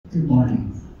Good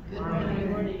morning. Good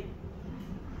morning.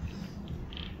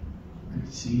 Good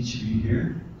to see each of you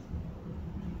here.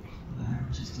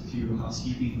 Just a few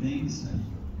housekeeping things.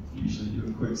 I usually do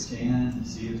a quick scan to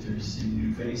see if there's any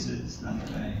new faces. Not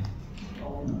that I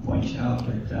want to point you out,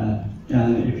 but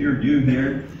if you're new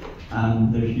here,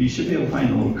 you should be able to find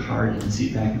a little card you can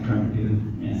see back in front of you,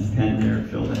 and a pen there,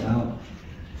 fill that out.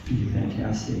 It'd be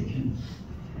fantastic.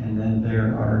 And then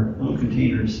there are little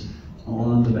containers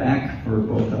along the back for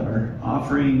both our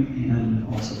offering and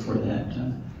also for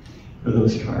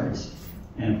those cards.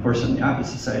 And of course, on the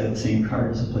opposite side of the same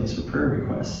card is a place for prayer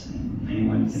requests, and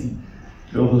anyone can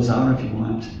fill those out if you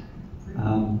want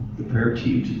the prayer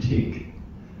team to take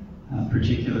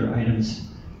particular items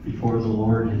before the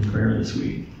Lord in prayer this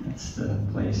week. That's the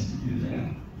place to do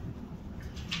that.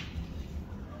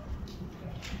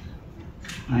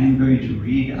 I am going to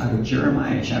read out of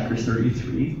Jeremiah chapter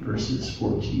 33, verses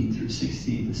 14 through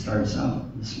 16 to start us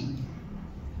out this morning.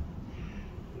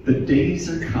 The days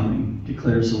are coming,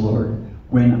 declares the Lord,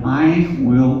 when I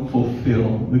will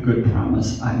fulfill the good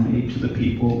promise I made to the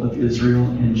people of Israel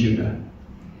and Judah.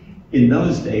 In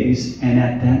those days and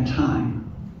at that time,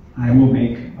 I will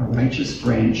make a righteous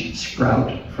branch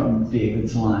sprout from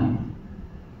David's line.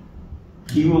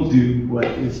 He will do what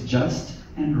is just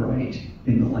and right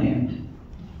in the land.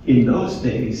 In those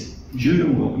days,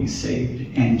 Judah will be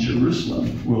saved, and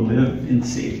Jerusalem will live in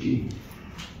safety.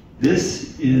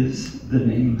 This is the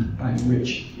name by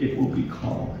which it will be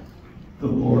called, the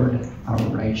Lord our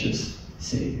righteous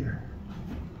Savior.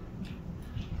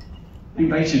 I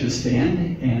invite you to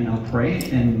stand, and I'll pray,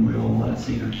 and we'll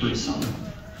sing our first song.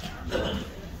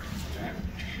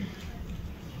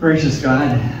 Gracious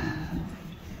God,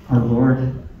 our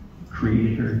Lord,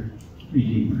 Creator,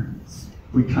 Redeemer,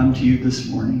 we come to you this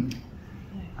morning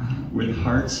with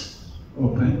hearts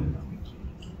open,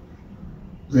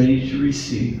 ready to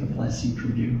receive a blessing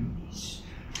from you.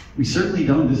 We certainly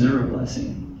don't deserve a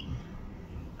blessing.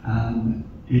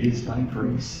 It is by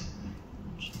grace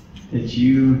that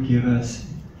you give us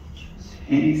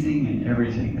anything and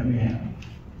everything that we have.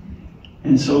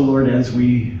 And so, Lord, as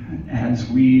we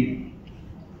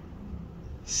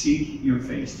seek your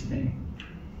face today,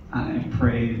 I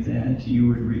pray that you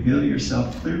would reveal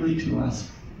yourself clearly to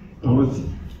us, both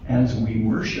as we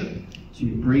worship, we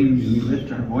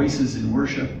lift our voices in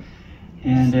worship,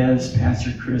 and as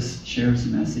Pastor Chris shares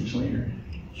the message later,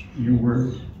 your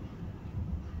word.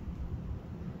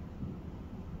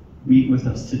 Meet with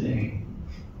us today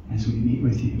as we meet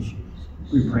with you.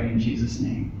 We pray in Jesus'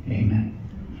 name. Amen.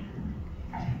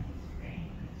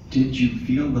 Did you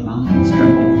feel the mountains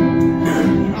tremble?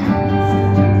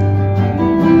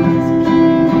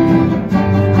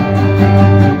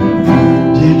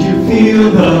 Did you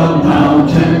feel the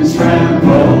mountains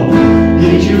tremble?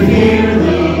 Did you hear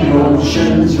the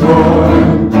oceans roar?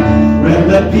 When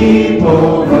the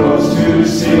people rose to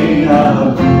sing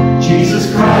of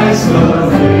Jesus Christ, the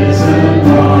risen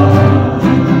one.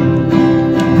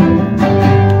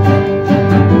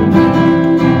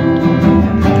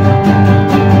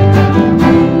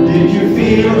 Did you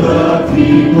feel the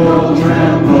people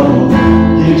tremble?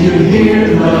 Did you hear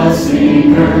the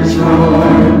singers roar?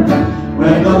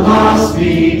 When the lost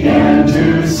began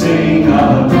to sing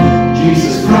of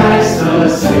Jesus Christ, the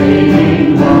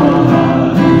saving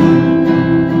one.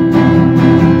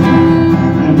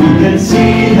 And we can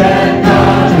see that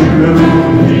God is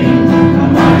moving a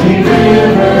mighty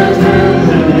river through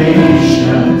the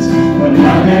nations. When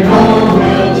young and old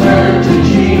will turn to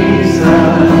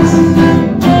Jesus,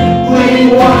 fling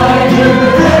wide your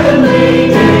heavenly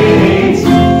gates,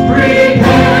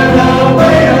 prepare the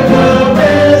way of the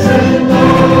risen Lord.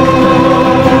 'Cause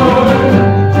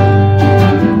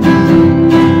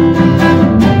the Lord is coming, and the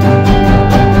Lord is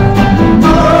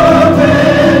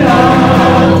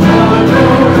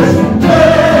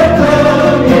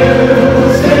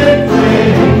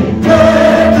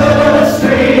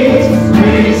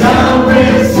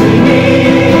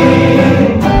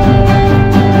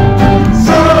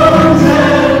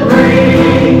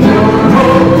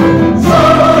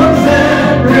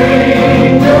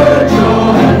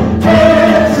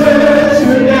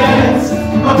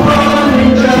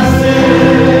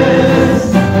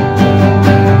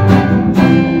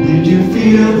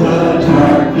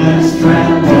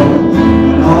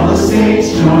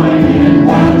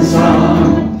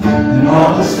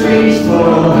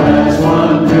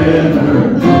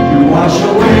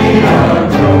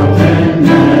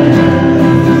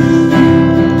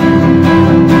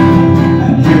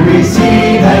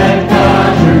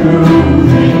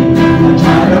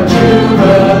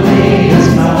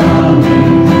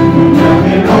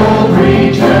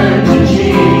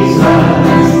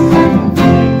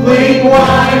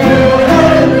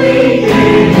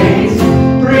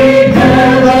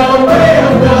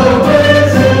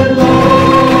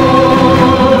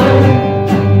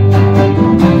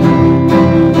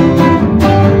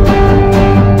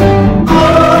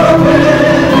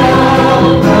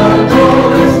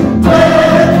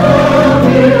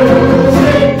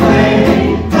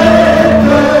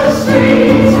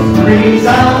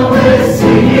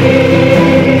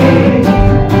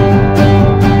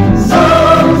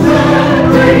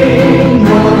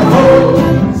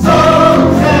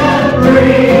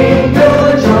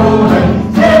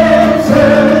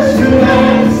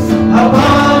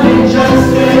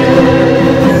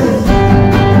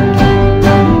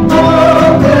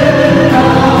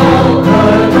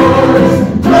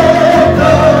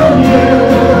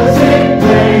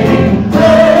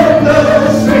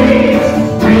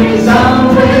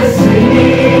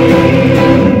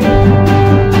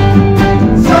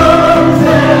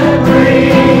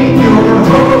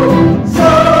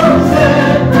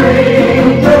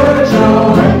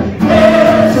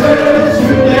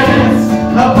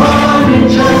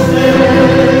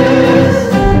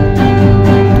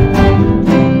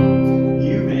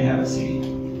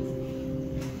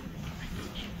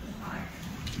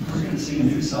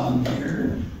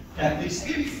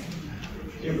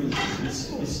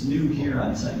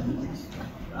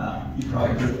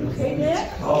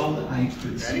It's called I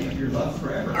Could See Your Love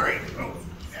Forever. All right.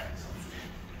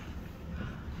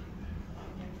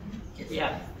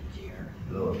 Yeah.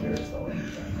 Oh, he's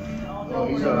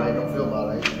all right. Don't feel bad.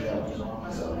 I usually have his on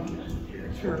myself.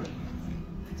 Sure.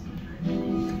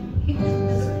 He's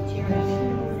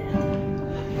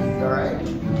all right.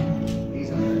 He's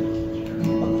all right.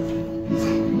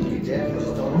 Hey, Dad,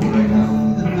 what's going on right now?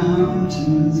 The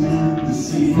mountains and the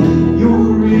sea, your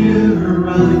river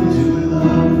running to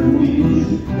love for me.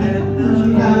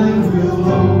 And I will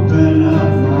open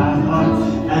up my heart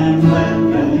and let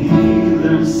the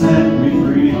healer set me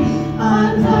free.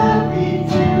 I'm happy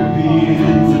to be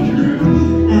in the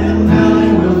truth, and I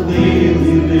will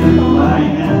daily lift my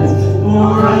hands,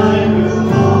 for I will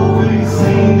always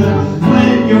sing them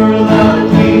when your love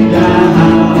came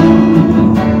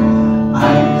down. I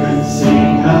could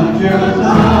sing of your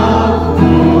love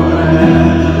forever.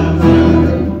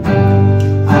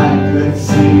 I could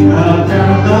sing of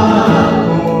your love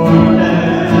forever.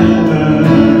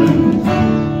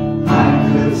 I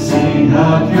could sing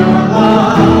of your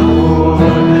love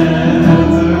forever.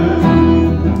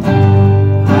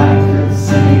 I could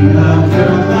sing of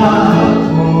your love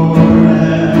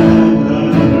forever.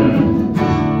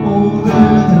 Over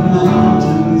the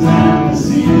mountains and the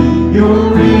sea, your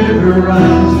river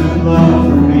runs with love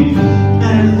for me.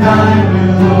 And I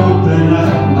will open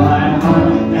up my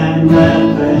heart and let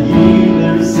the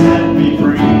healer set me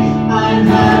free. I'm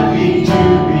happy to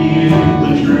be in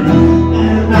the truth,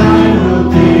 and I will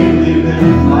daily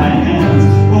lift my hands,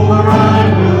 for I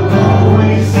will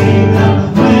always sing them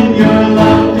when your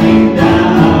love came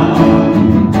down.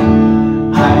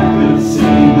 I could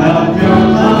sing of your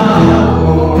love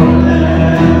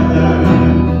forever.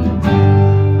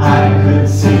 I could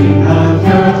sing of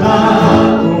your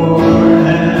love forever.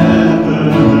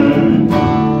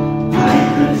 I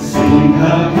could sing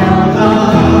of your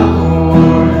love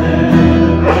forever.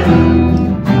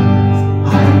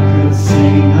 I could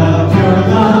sing of your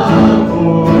love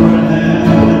forever.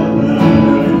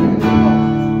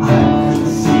 I could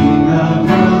sing of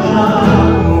your love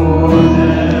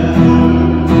forever.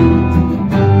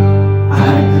 I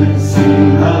could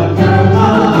sing of your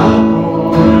love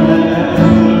forever.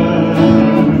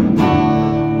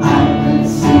 I could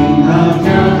sing of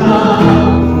your love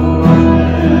forever.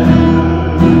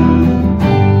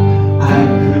 I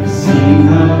could sing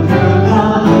of your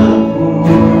love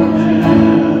forever.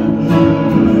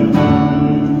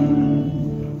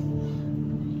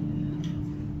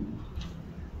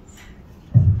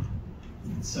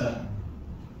 Let's start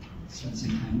some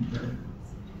time of prayer.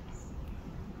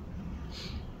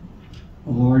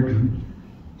 Oh Lord,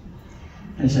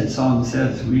 as that song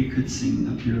says, we could sing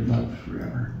of your love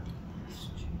forever.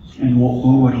 And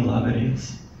what a love it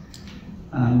is.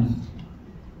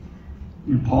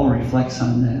 Paul reflects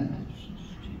on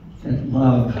that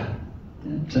love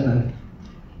that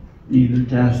neither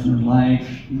death nor life,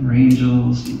 nor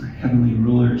angels, nor heavenly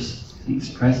rulers, things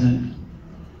present,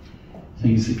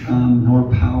 things to come, nor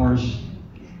powers,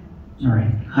 nor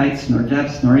heights, nor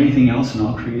depths, nor anything else in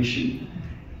all creation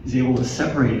is able to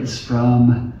separate us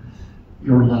from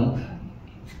your love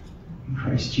in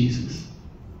Christ Jesus.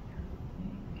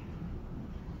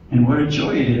 And what a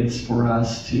joy it is for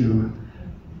us to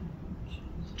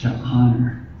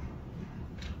honor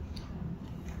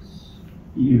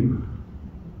you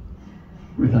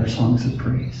with our songs of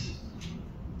praise.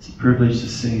 It's a privilege to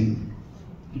sing,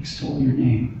 extol your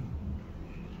name.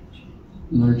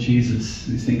 Lord Jesus,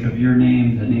 we think of your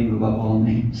name, the name above all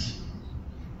names.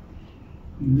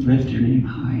 We lift your name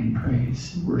high in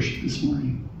praise and worship this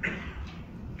morning,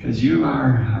 because you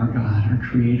are our God, our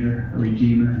Creator, our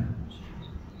Redeemer.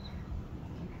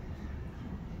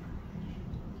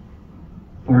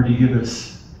 Lord, you give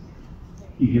us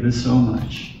so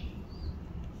much.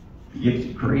 The gift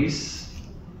of grace,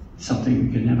 something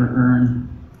we could never earn.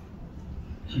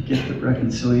 The gift of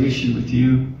reconciliation with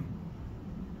you,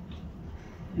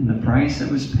 and the price that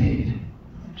was paid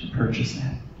to purchase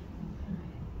that.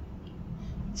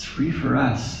 It's free for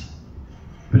us,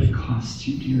 but it costs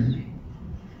you dearly.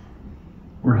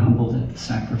 We're humbled at the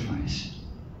sacrifice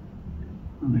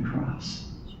on the cross,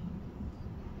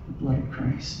 the blood of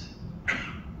Christ.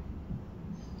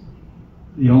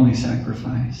 The only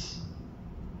sacrifice,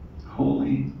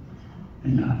 holy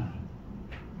enough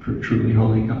for a truly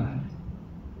holy God.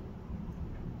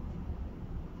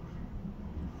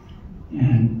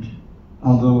 And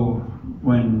although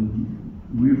when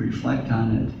we reflect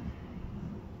on it,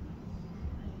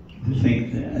 to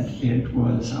think that it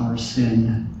was our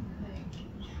sin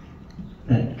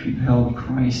that compelled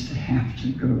Christ to have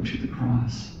to go to the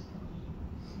cross.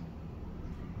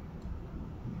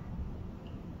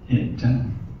 it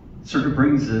sort of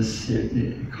brings us,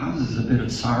 it causes a bit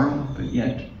of sorrow, but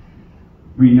yet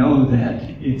we know that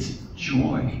it's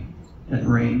joy that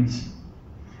reigns.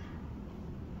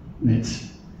 And it's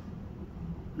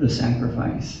the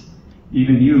sacrifice.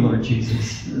 Even you, Lord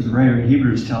Jesus, the writer of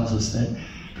Hebrews tells us that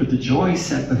for the joy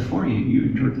set before you, you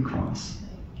endured the cross.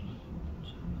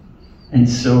 And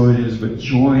so it is with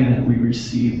joy that we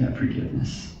receive that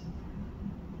forgiveness.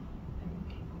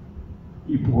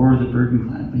 You bore the burden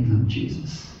gladly, Lord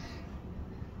Jesus.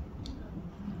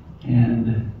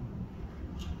 And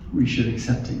we should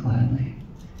accept it gladly.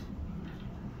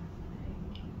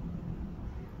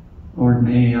 Lord,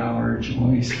 may our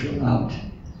joy spill out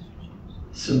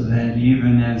so that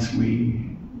even as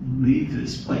we leave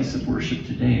this place of worship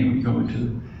today and we go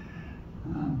into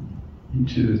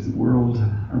the world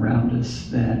around us,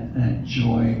 that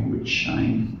joy would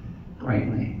shine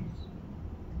brightly.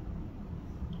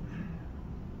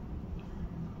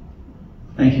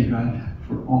 Thank you, God,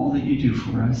 for all that you do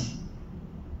for us.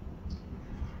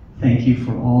 Thank you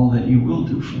for all that you will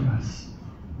do for us,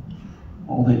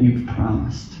 all that you've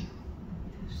promised.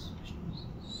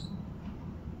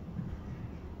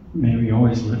 May we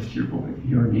always lift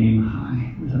your name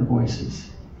high with our voices.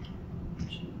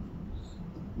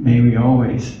 May we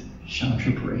always shout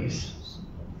your praise.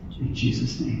 In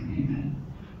Jesus' name, amen.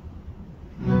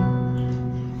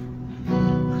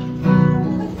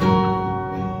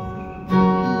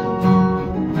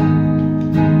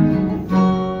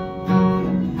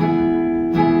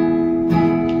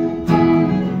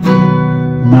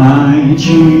 My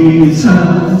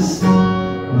Jesus,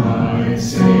 my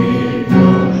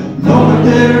Savior, Lord,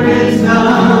 there is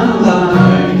none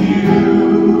like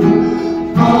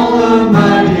you. All of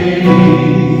my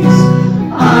days,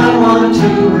 I want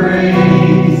to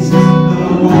praise the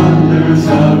wonders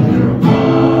of your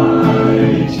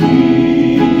mighty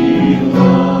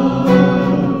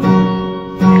love.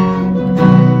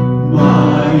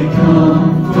 My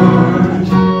comfort,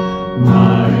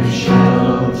 my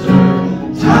shelter,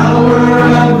 tower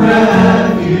of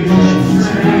refuge and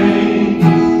strength,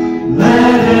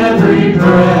 let every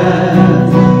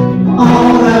breath,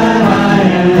 all that I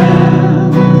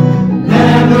am,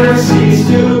 never cease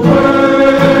to worship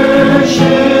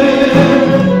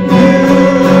you.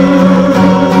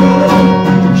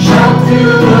 Shout to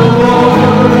the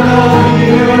Lord of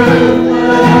the earth,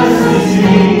 let us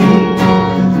sing,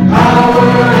 power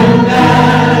and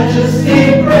majesty,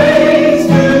 praise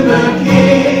to the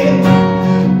King.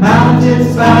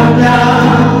 Mountains bow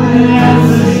down and as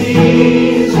the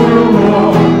seas will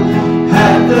roar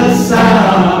at the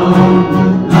sound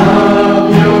of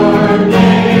your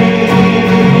name.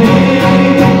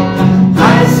 I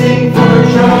sing for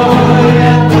joy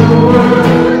at the work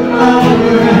of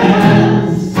your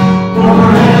hands.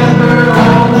 Forever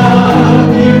I'll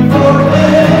love you,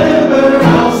 forever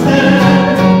I'll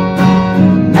stand.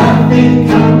 Nothing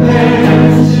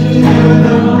compares to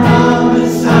the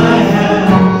promise I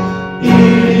have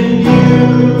in you.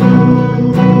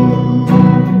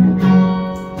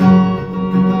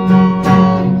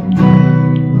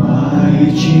 My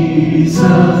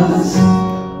Jesus,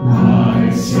 my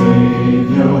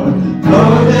Savior,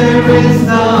 Lord, there is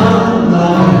none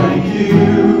like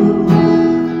you.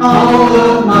 All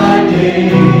of my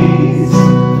days,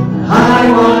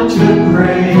 I want to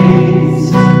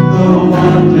praise the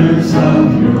wonders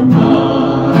of your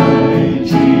mighty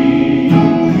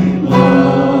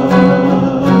love.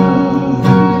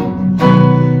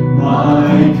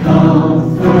 My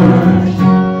comfort,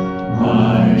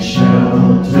 my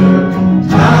shelter,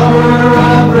 tower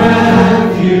of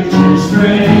refuge and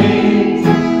strength,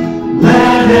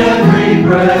 let every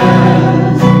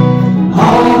breath,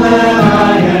 all that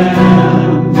I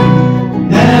am,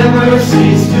 never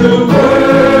cease to worship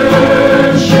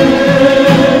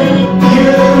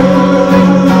you.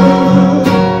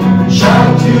 Shout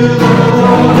to the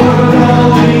Lord of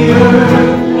the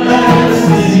earth, let us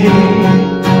sing,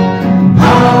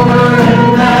 power and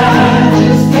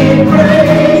majesty,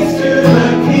 praise to the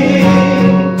King.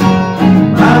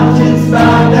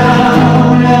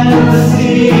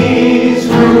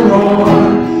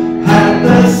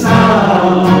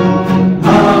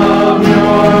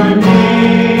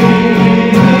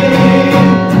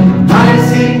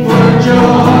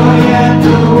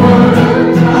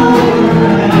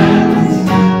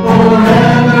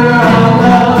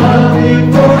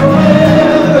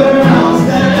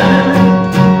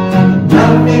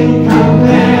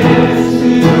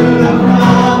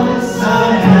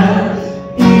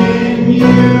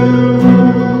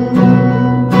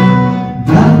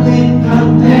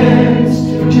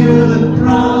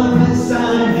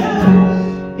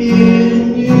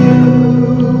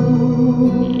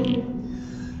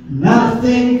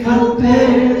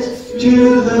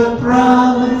 to the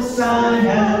promise I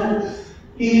have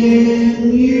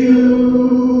in you.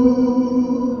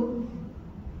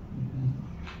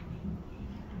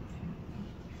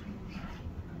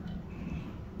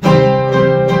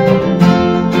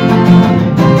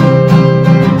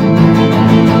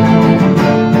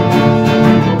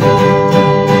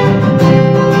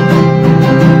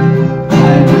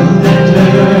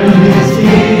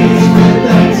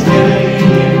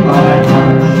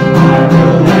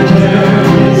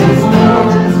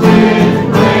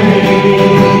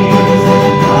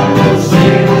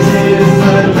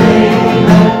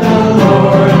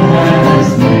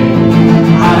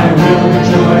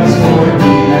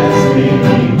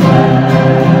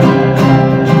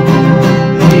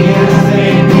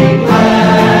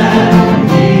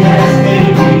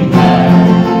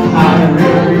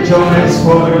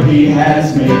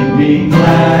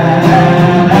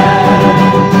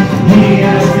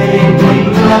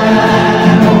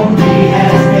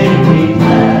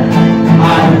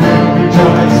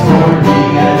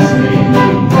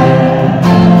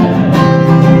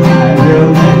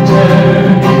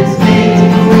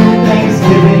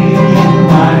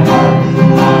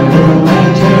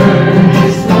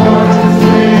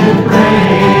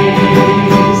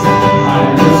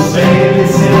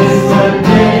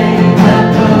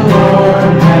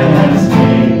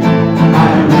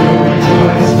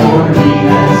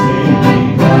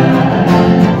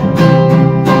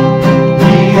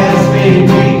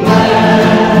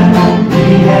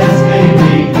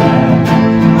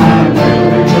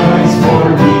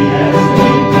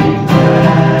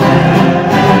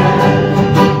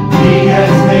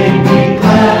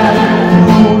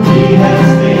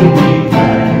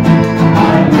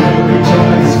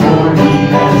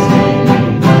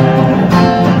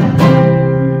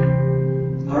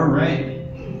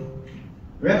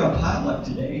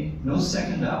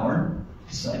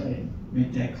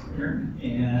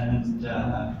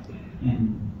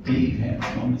 And Dave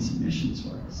has moments of missions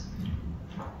for us,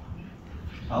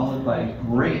 followed by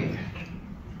Greg.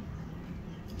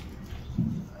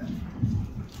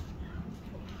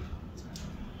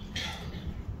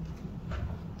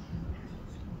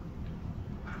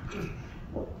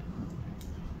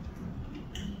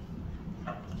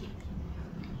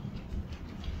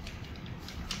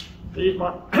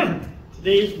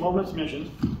 Today's Moments Missions.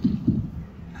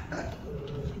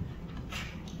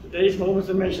 Today's Moments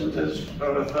of Missions is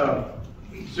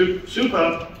with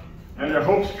Supa and their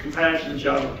Hopes Compassion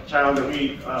child that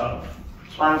we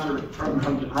sponsored from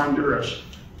Honduras.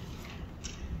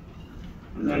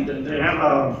 And then they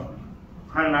have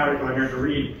quite an article here to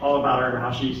read all about her and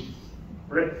how she's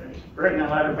written a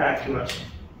letter back to us.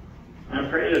 And I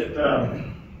pray that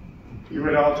you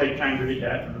would all take time to read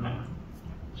that. And,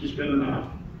 she's been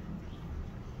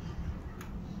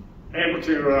able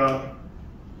to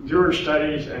do her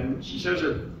studies, and she says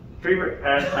her favorite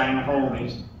pastime at home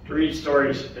is to read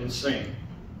stories and sing.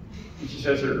 And she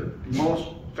says her most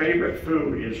favorite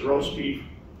food is roast beef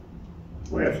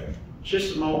with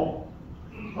chismo,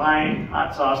 lime,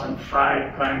 hot sauce, and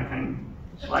fried plantain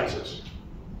slices.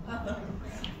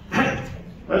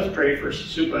 Let's pray for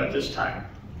Supa at this time.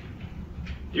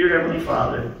 Dear Heavenly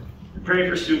Father, we pray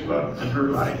for Supa and her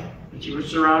life, that you would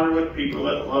surround her with people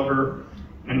that love her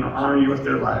and honor you with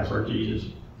their lives, Lord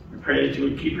Jesus. We pray that you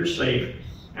would keep her safe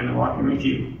and walking with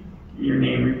you. In your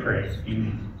name we pray.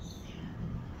 Amen.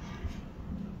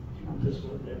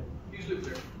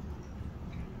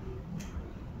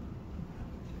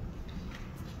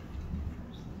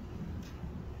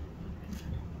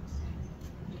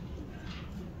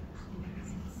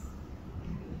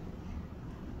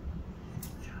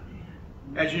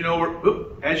 As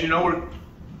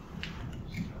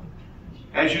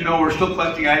you know, we're still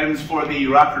collecting items for the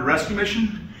Rockford Rescue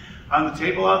Mission on the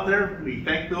table out there. We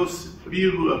thank those of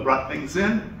you who have brought things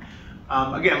in.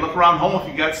 Again, look around home if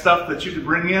you got stuff that you could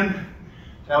bring in.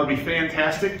 That would be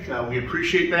fantastic. We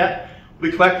appreciate that.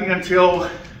 We'll be collecting until,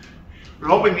 we're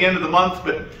hoping the end of the month,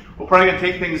 but we're probably going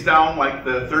to take things down like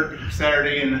the third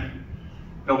Saturday in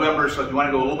November. So if you want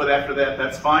to go a little bit after that,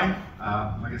 that's fine.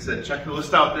 Like I said, check the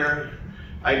list out there,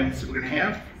 items that we're going to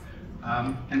have.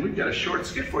 And we've got a short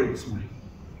skit for you this morning.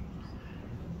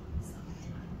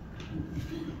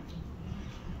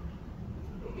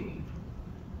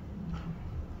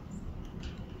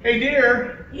 Hey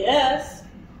dear. Yes?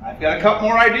 I've got a couple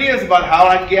more ideas about how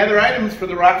I gather items for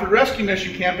the Rockford Rescue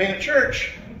Mission campaign at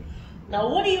church. Now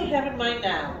what do you have in mind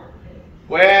now?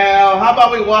 Well, how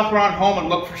about we walk around home and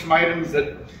look for some items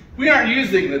that we aren't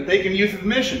using that they can use at the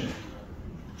mission.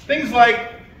 Things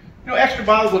like, extra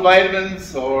bottles of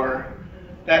vitamins, or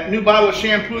that new bottle of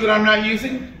shampoo that I'm not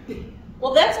using.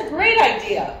 Well, that's a great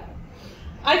idea.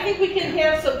 I think we can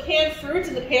have some canned fruits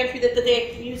in the pantry that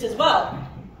they can use as well.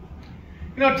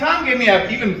 You know, Tom gave me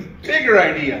an even bigger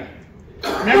idea.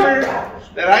 Remember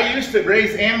that I used to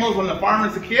raise animals on the farm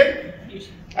as a kid?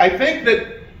 I think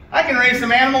that I can raise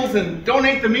some animals and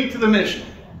donate the meat to the mission.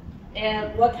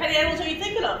 And what kind of animals are you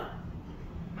thinking of?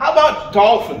 How about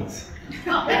dolphins?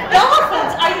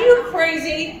 Dolphins? Are you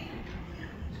crazy?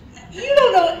 You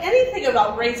don't know anything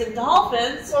about raising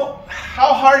dolphins. Well,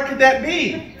 how hard could that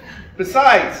be?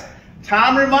 Besides,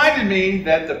 Tom reminded me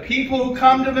that the people who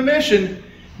come to the mission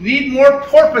need more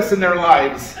porpoise in their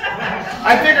lives.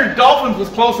 I figured dolphins was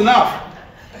close enough.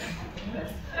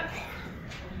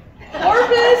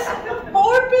 Porpoise?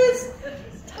 Porpoise?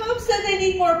 Tom said they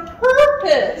need more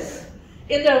purpose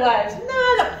in their lives,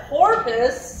 not a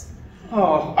porpoise.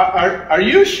 Oh, are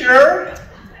you sure?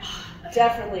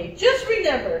 Definitely. Just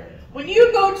remember, when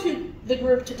you go to the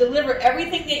group to deliver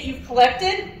everything that you've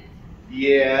collected,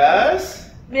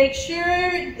 Yes. make sure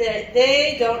that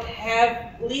they don't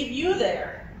leave you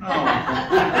there. Oh.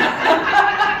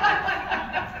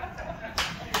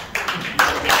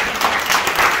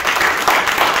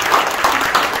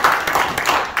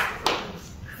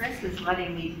 Chris is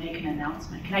letting me make an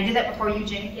announcement. Can I do that before you,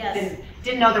 Jane? Yes.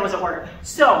 Didn't know there was an order.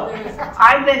 So,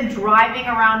 I've been driving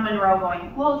around Monroe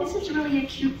going, whoa, this is really a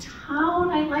cute town.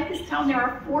 I like this town. There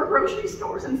are 4 grocery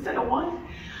stores instead of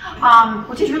 1,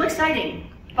 which is really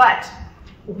exciting. But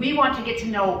we want to get to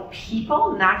know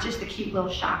people, not just the cute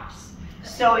little shops.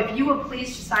 So if you would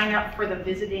please sign up for the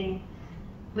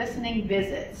listening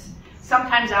visits.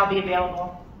 Sometimes I'll be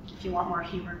available if you want more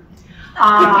humor.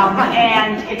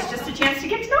 And it's just a chance to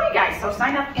get to know you guys. So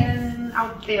sign up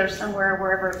out there somewhere,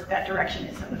 wherever that direction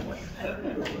is.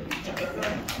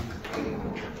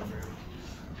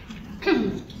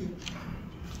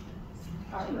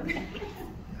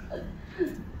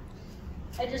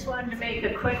 I just wanted to make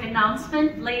a quick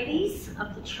announcement, ladies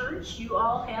of the church. You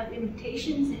all have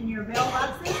invitations in your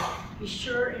mailboxes. Be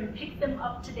sure and pick them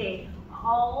up today.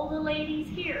 All the ladies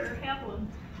here have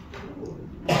one.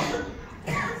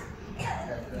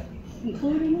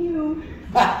 Including you.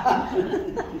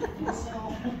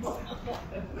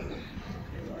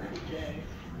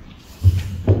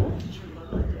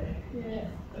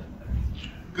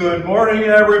 Good morning,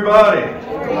 everybody.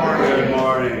 Good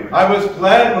morning. I was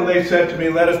glad when they said to me,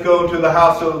 let us go to the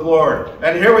house of the Lord.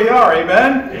 And here we are,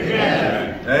 amen?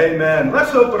 Amen. Amen.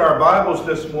 Let's open our Bibles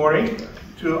this morning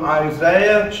to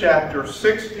Isaiah chapter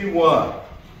 61.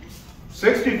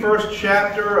 61st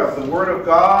chapter of the Word of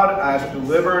God as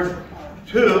delivered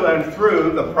to and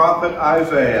through the prophet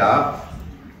Isaiah.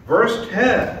 Verse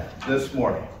 10 this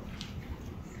morning.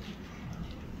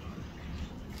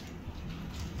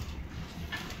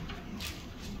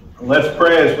 Let's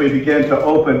pray as we begin to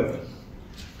open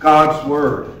God's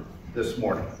Word this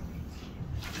morning.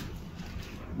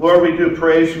 Lord, we do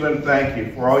praise you and thank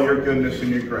you for all your goodness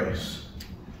and your grace.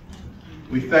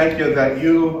 We thank you that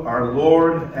you are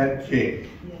Lord and King.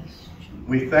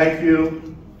 We thank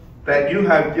you that you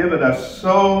have given us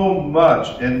so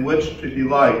much in which to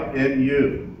delight in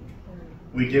you.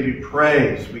 We give you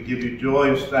praise. We give you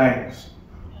joyous thanks.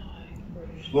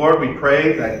 Lord, we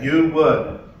pray that you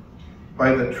would,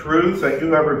 by the truths that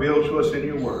you have revealed to us in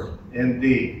your word,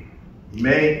 indeed,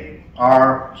 make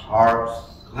our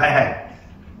hearts glad.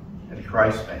 In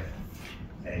Christ's name,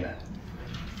 amen.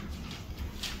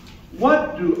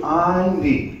 What do I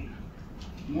need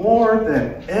more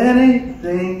than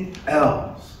anything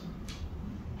else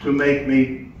to make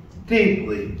me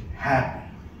deeply happy?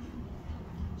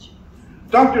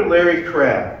 Dr. Larry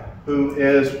Crabb, who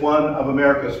is one of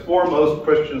America's foremost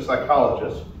Christian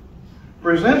psychologists,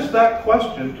 presents that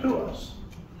question to us.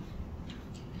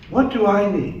 What do I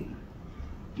need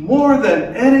more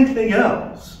than anything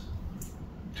else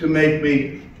to make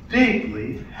me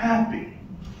deeply happy?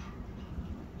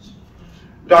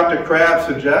 Dr. Crabb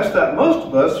suggests that most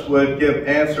of us would give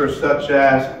answers such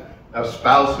as a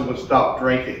spouse who would stop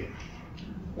drinking,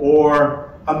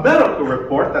 or a medical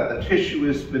report that the tissue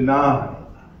is benign,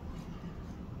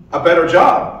 a better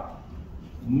job,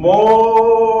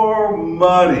 more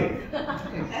money,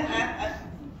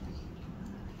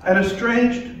 an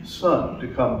estranged son to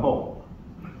come home,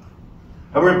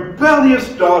 a rebellious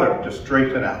daughter to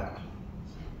straighten out.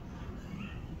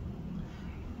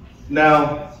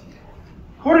 Now,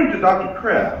 according to Dr.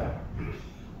 Crabb,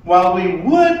 while we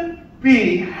would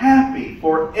be happy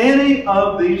for any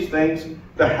of these things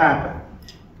to happen,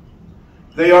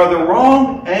 they are the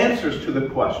wrong answers to the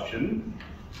question,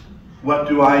 what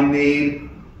do I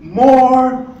need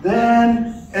more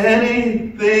than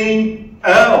anything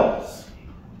else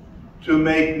to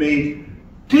make me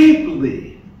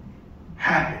deeply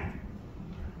happy.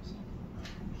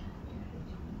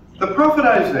 The prophet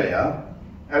Isaiah,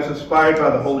 as inspired by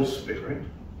the Holy Spirit,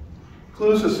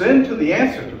 clues us into the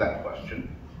answer to that question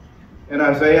in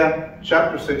Isaiah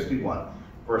chapter 61,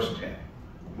 verse 10,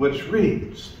 which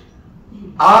reads,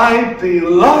 I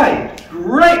delight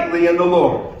greatly in the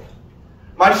Lord.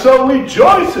 My soul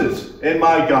rejoices in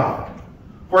my God,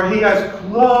 for he has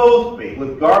clothed me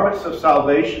with garments of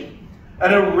salvation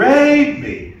and arrayed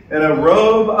me in a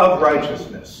robe of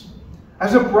righteousness,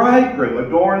 as a bridegroom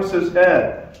adorns his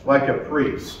head like a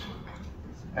priest,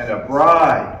 and a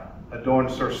bride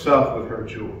adorns herself with her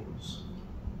jewels.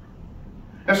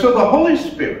 And so the Holy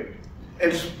Spirit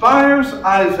inspires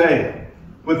Isaiah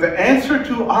with the answer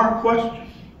to our question,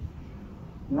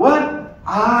 what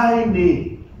I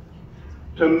need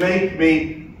to make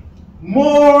me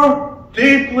more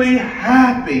deeply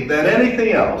happy than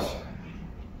anything else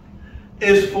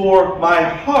is for my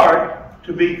heart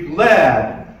to be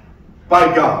glad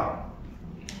by God.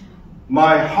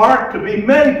 My heart to be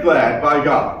made glad by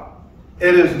God.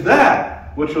 It is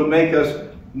that which will make us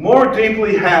more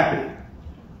deeply happy,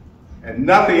 and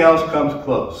nothing else comes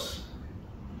close.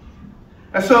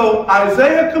 And so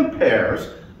Isaiah compares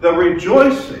the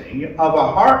rejoicing of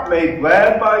a heart made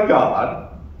glad by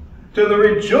God to the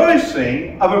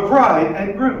rejoicing of a bride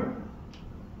and groom.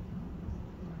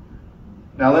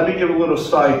 Now let me give a little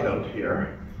side note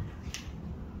here.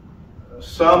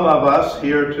 Some of us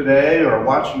here today or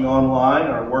watching online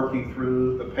are working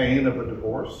through the pain of a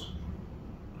divorce,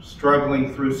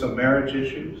 struggling through some marriage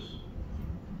issues.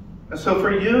 And so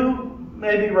for you,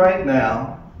 maybe right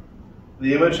now,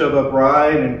 the image of a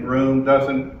bride and groom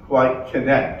doesn't quite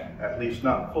connect, at least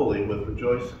not fully, with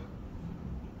rejoicing.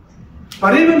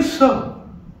 But even so,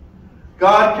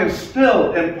 God can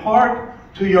still impart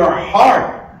to your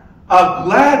heart a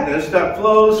gladness that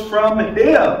flows from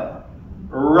Him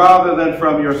rather than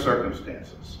from your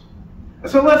circumstances.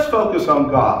 And so let's focus on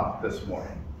God this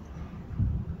morning.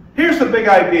 Here's the big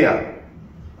idea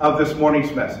of this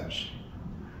morning's message.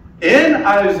 In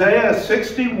Isaiah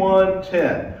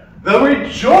 61:10, the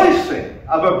rejoicing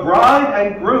of a bride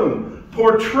and groom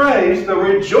portrays the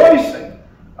rejoicing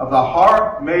of the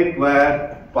heart made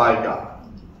glad by God.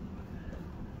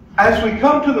 As we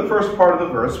come to the first part of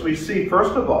the verse, we see,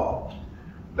 first of all,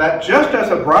 that just as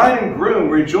a bride and groom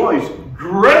rejoice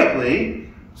greatly,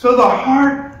 so the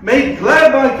heart made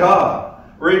glad by God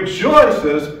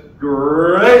rejoices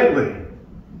greatly.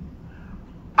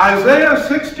 Isaiah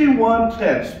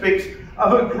 61:10 speaks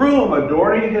of a groom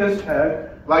adorning his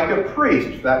head like a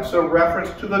priest. That's a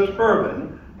reference to the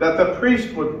turban that the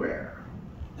priest would wear.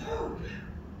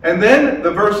 And then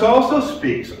the verse also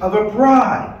speaks of a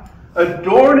bride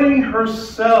adorning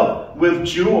herself with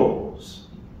jewels.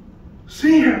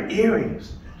 See her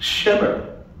earrings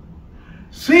shimmer.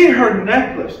 See her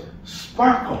necklace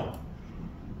sparkle.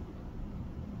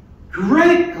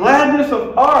 Great gladness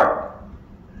of heart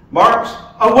marks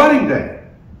a wedding day.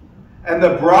 And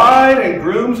the bride and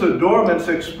groom's adornments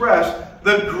express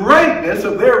the greatness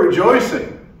of their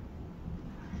rejoicing.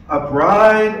 A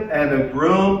bride and a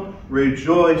groom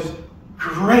rejoice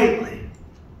greatly.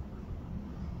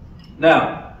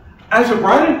 Now, as a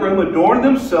bride and groom adorn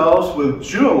themselves with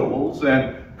jewels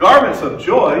and garments of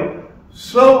joy,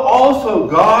 so also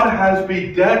God has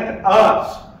bedecked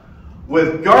us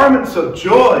with garments of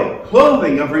joy,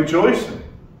 clothing of rejoicing.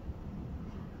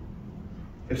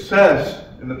 It says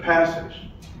in the passage,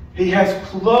 He has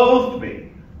clothed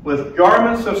me with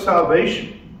garments of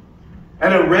salvation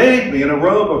and arrayed me in a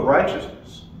robe of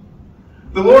righteousness.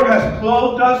 The Lord has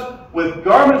clothed us with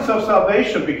garments of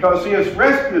salvation because He has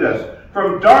rescued us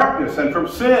from darkness and from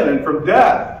sin and from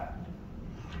death.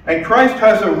 And Christ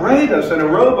has arrayed us in a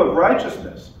robe of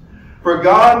righteousness. For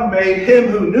God made Him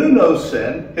who knew no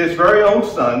sin, His very own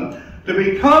Son, to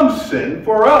become sin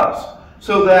for us,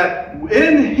 so that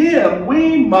in Him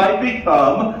we might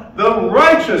become the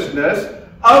righteousness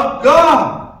of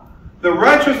God. The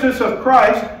righteousness of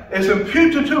Christ is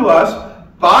imputed to us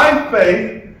by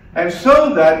faith, and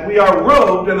so that we are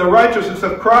robed in the righteousness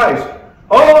of Christ.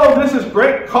 Oh, this is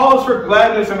great cause for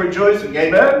gladness and rejoicing.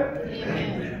 Amen?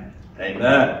 Amen.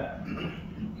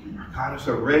 Amen. God has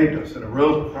arrayed us in a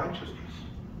robe of righteousness.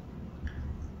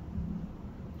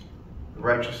 The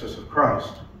righteousness of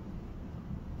Christ.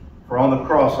 For on the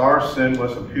cross our sin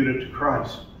was imputed to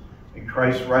Christ, and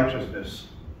Christ's righteousness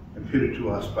imputed to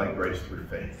us by grace through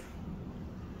faith.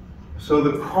 So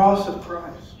the cross of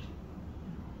Christ,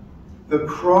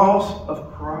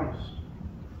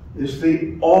 is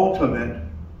the ultimate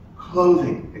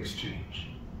clothing exchange.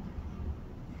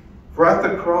 For at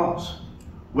the cross,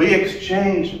 we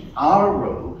exchange our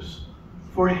robes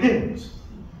for his.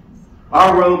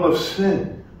 Our robe of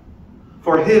sin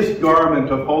for his garment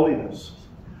of holiness.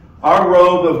 Our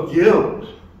robe of guilt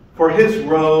for his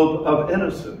robe of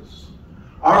innocence.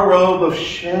 Our robe of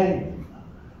shame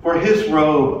for his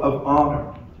robe of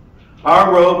honor.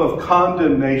 Our robe of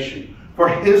condemnation for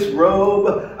his robe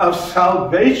of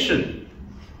salvation.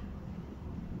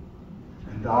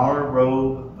 And our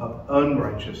robe of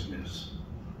unrighteousness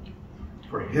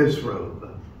for his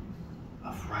robe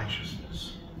of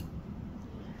righteousness.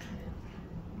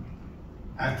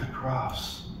 At the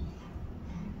cross.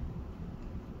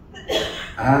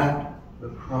 At the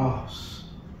cross.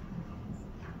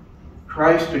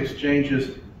 Christ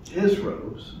exchanges his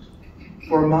robes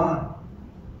for mine.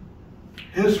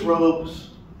 His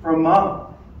robes for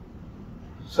mine.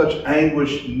 Such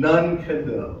anguish none can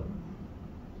know.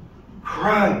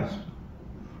 Christ,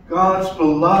 God's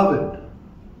beloved,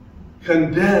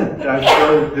 condemned as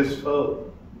though his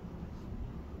foe.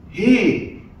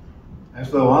 He,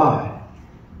 as though I,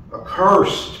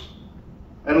 accursed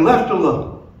and left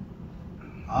alone.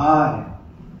 I,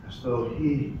 as though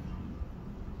he,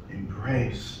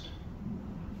 embraced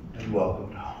and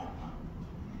welcomed home.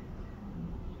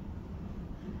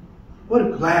 What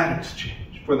a glad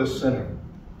exchange for the sinner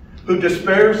who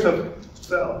despairs of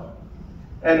self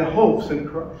and hopes in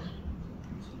Christ.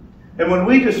 And when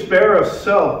we despair of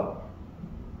self,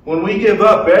 when we give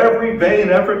up every vain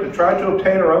effort to try to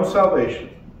obtain our own salvation,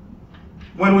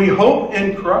 when we hope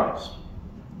in Christ,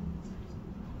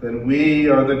 then we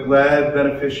are the glad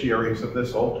beneficiaries of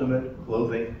this ultimate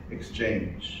clothing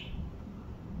exchange.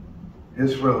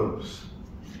 His robes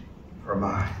for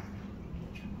mine.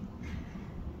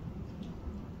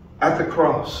 At the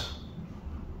cross,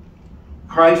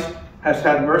 Christ has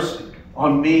had mercy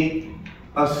on me,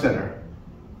 a sinner.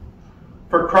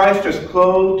 For Christ has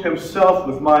clothed himself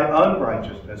with my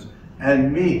unrighteousness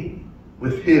and me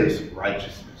with his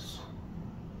righteousness.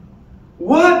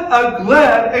 What a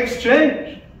glad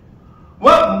exchange!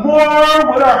 What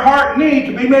more would our heart need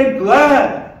to be made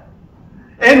glad?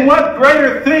 And what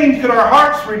greater things could our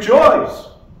hearts rejoice?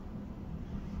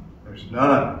 There's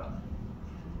none.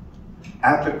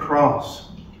 At the cross,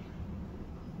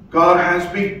 God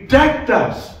has bedecked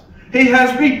us. He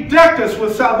has bedecked us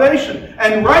with salvation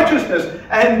and righteousness.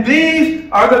 And these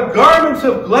are the garments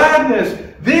of gladness.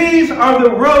 These are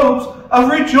the robes of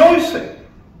rejoicing.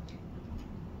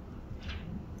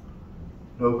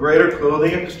 No greater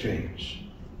clothing exchange.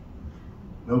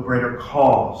 No greater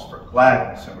cause for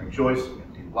gladness and rejoicing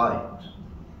and delight.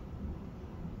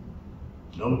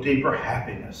 No deeper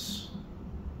happiness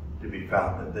to be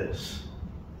found in this.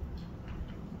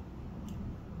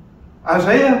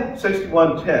 Isaiah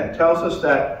 61:10 tells us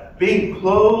that being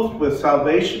clothed with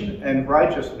salvation and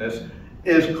righteousness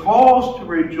is cause to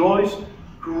rejoice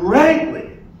greatly.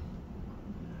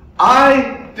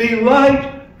 I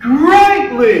delight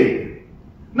greatly.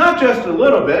 Not just a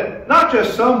little bit, not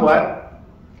just somewhat.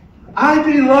 I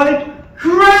delight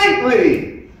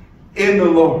greatly in the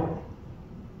Lord.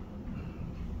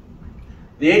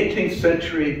 The 18th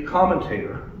century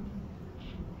commentator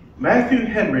Matthew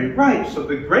Henry writes of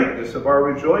the greatness of our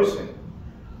rejoicing.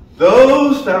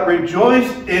 Those that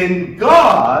rejoice in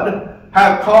God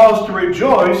have cause to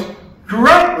rejoice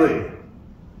greatly.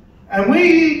 And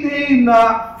we need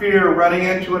not fear running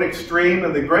into an extreme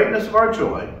in the greatness of our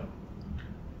joy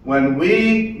when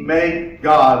we make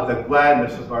God the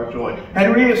gladness of our joy.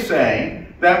 Henry is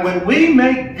saying that when we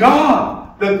make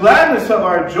God the gladness of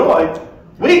our joy,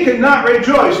 we cannot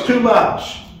rejoice too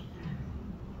much.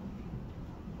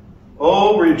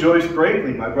 Oh, rejoice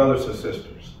greatly, my brothers and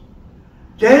sisters.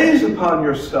 Gaze upon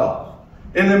yourself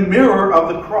in the mirror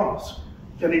of the cross.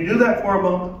 Can you do that for a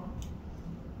moment?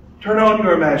 Turn on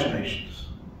your imaginations.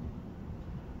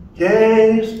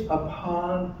 Gaze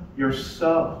upon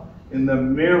yourself in the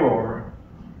mirror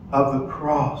of the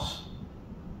cross.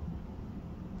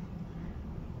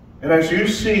 And as you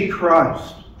see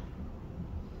Christ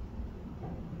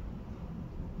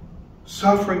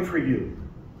suffering for you,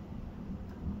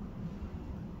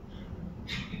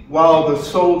 while the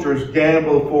soldiers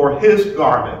gamble for his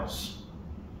garments,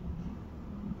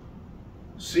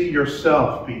 see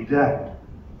yourself bedecked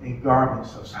in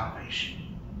garments of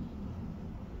salvation.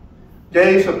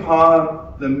 Gaze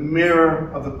upon the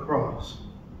mirror of the cross.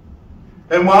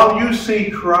 And while you see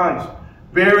Christ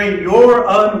bearing your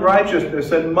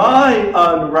unrighteousness and my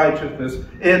unrighteousness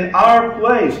in our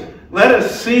place, let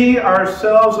us see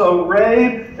ourselves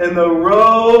arrayed in the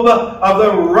robe of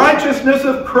the righteousness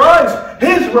of Christ,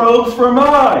 his robes for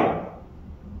mine.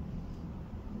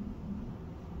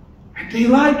 And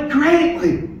delight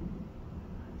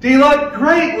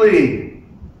greatly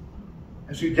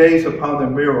as you gaze upon the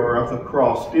mirror of the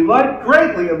cross, delight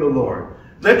greatly in the Lord.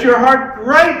 Let your heart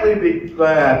greatly be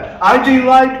glad. I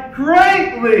delight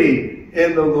greatly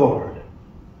in the Lord.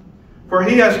 For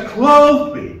he has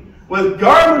clothed me with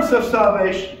garments of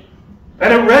salvation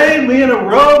and arrayed me in a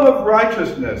robe of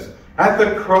righteousness. At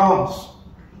the cross,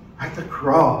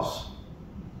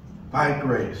 by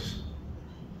grace,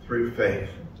 through faith.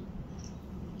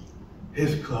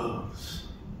 His clothes,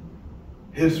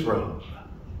 his robe,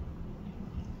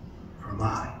 for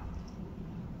mine.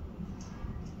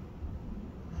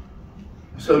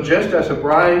 So just as a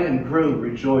bride and groom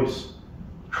rejoice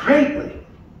greatly,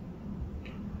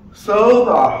 so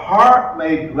the heart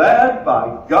made glad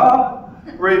by God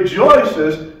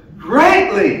rejoices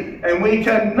greatly. And we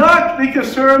cannot be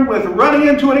concerned with running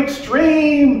into an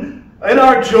extreme in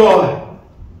our joy.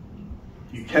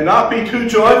 You cannot be too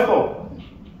joyful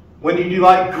when you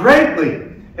delight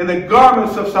greatly in the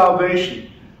garments of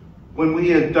salvation, when we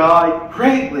have died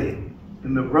greatly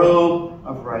in the robe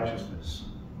of righteousness.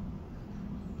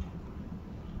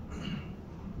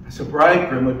 As a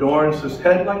bridegroom adorns his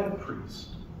head like a priest,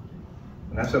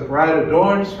 and as a bride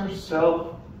adorns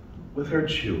herself with her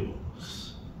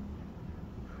jewels.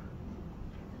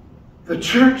 The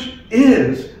church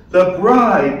is the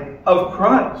bride of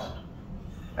Christ.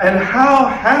 And how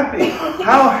happy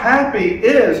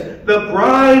is the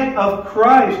bride of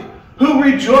Christ, who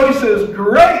rejoices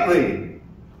greatly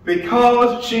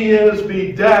because she is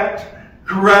bedecked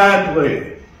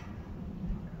grandly.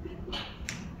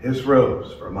 His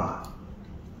robes for mine.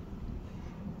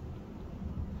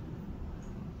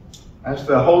 As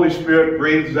the Holy Spirit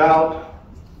breathes out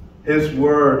his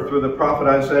word through the prophet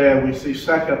Isaiah, we see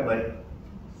secondly,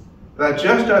 that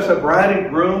just as a bride and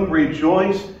groom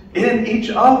rejoice in each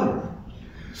other,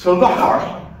 so the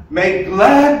heart, made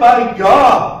glad by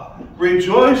God,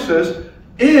 rejoices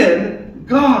in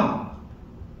God.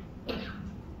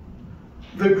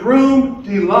 The groom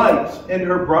delights in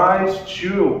her bride's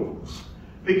jewels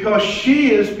because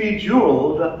she is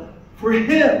bejeweled for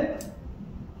him.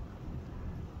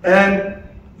 And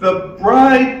the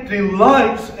bride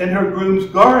delights in her groom's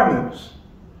garments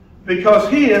because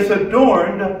he is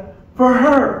adorned for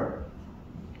her.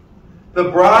 The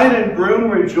bride and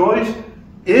groom rejoice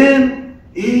in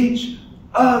each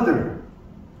other.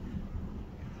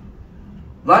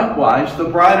 Likewise, the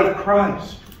bride of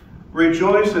Christ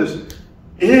rejoices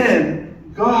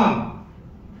in God.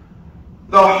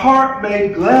 The heart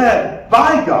made glad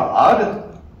by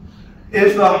God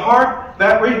is the heart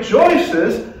that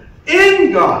rejoices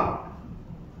in God.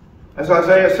 As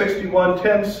Isaiah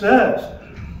 61:10 says,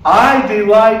 I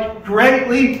delight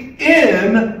greatly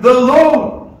in the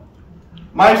Lord.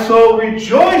 My soul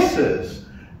rejoices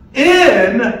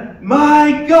in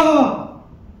my God.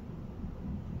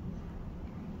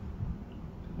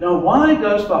 Now, why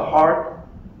does the heart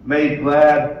made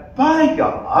glad by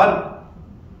God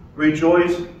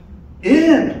rejoice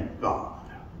in God?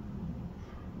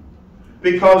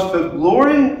 Because the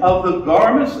glory of the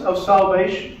garments of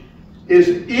salvation is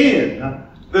in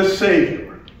the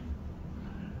Savior.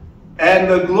 And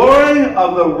the glory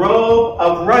of the robe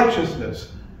of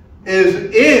righteousness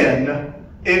is in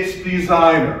its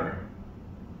designer.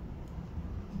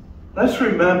 Let's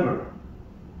remember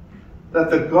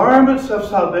that the garments of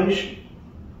salvation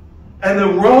and the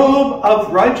robe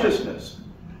of righteousness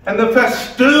and the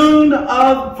festoon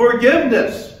of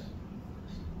forgiveness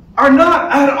are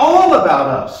not at all about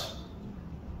us.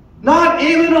 Not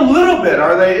even a little bit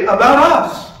are they about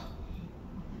us.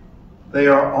 They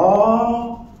are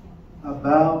all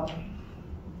about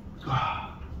God.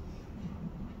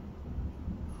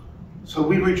 So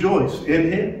we rejoice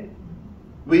in Him.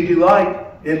 We delight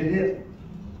in Him.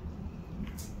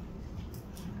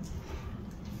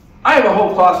 I have a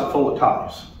whole closet full of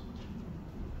ties.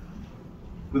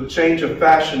 With a change of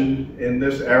fashion in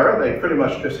this era, they pretty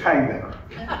much just hang there.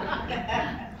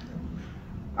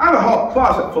 I have a whole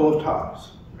closet full of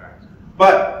ties.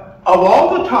 But of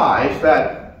all the ties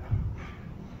that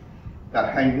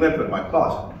hang limp in my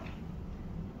closet,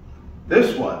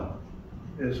 this one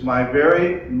is my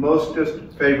very mostest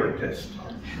favoritist.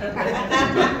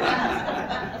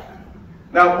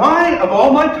 Now, why of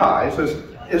all my ties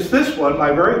is this one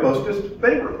my very mostest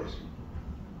favoritist?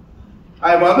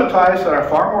 I have other ties that are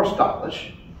far more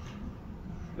stylish.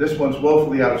 This one's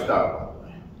woefully out of style, by the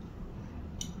way.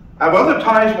 I have other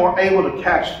ties more able to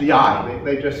catch the eye.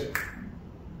 They just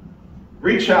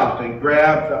reach out and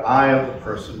grab the eye of the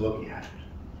person looking at it.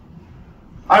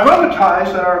 I have other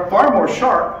ties that are far more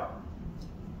sharp.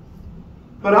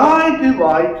 But I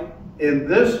delight in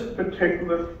this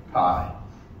particular tie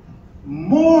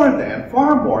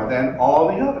far more than all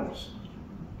the others.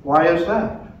 Why is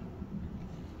that?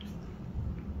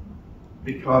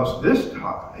 Because this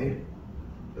tie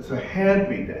is a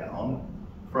hand-me-down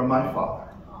from my father,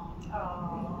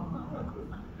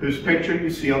 whose picture you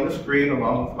see on the screen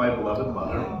along with my beloved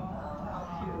mother.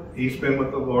 He's been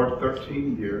with the Lord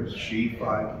 13 years, she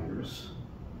 5 years.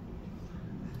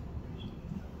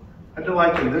 I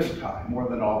delight in this tie more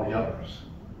than all the others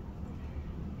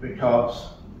because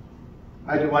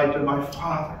I delight in my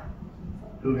father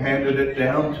who handed it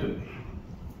down to me,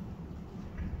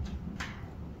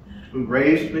 who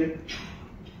raised me,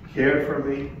 cared for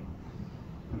me,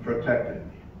 and protected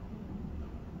me.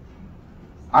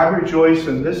 I rejoice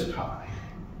in this tie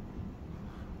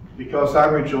because I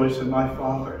rejoice in my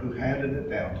Father who handed it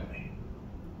down to me,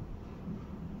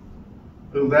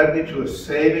 who led me to a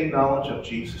saving knowledge of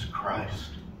Jesus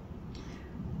Christ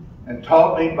and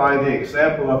taught me by the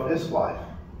example of his life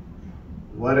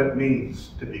what it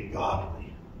means to be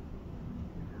godly.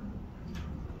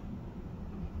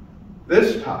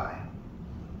 This tie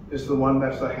is the one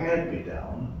that's a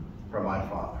hand-me-down from my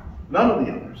father. None of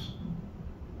the others.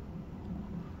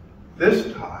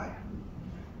 This tie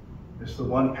is the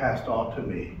one passed on to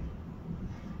me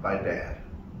by Dad.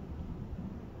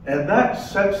 And that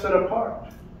sets it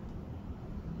apart.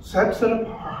 Sets it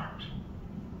apart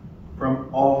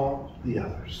from all the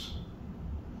others.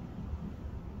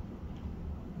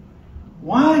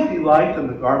 Why delight in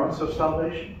the garments of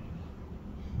salvation?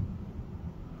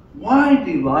 Why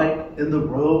delight in the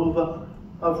robe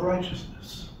of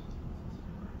righteousness?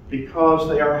 Because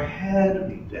they are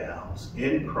hand-me-downs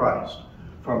in Christ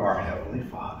from our Heavenly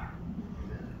Father.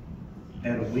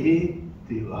 And we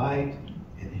delight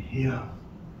in him.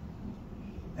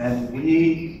 And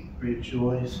we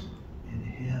rejoice in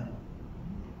him.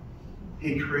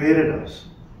 He created us.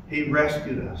 He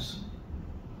rescued us.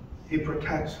 He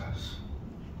protects us.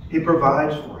 He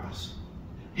provides for us.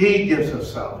 He gives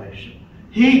us salvation.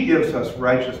 He gives us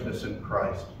righteousness in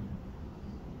Christ.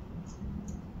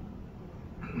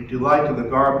 We delight in the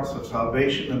garments of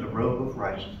salvation and the robe of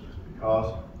righteousness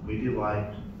because we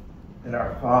delight in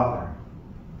our Father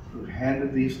who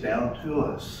handed these down to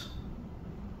us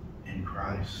in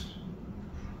Christ.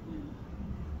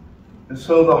 And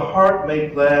so the heart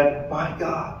made glad by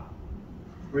God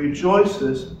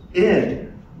rejoices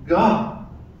in God.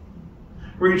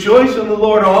 Rejoice in the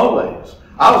Lord always.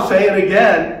 I'll say it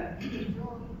again.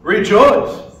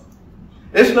 Rejoice.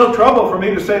 It's no trouble for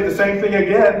me to say the same thing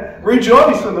again.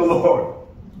 Rejoice in the Lord.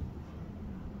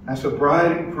 As the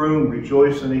bride and groom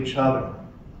rejoice in each other,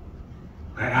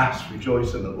 let us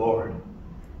rejoice in the Lord.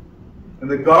 In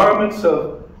the garments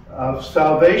of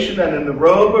salvation and in the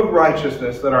robe of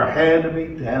righteousness that are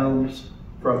hand-me-downs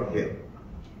from him.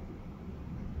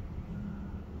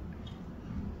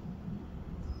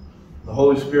 The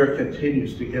Holy Spirit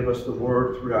continues to give us the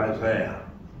word through Isaiah.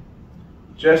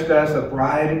 Just as the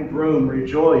bride and groom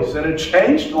rejoice in a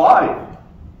changed life,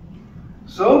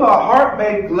 so the heart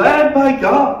made glad by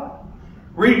God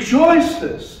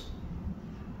rejoices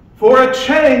for a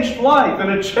changed life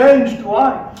and a changed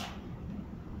life.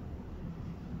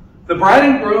 The bride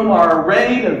and groom are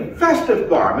arrayed in festive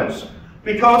garments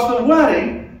because the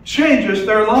wedding changes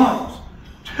their lives.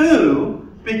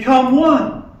 Two become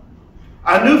one.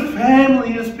 A new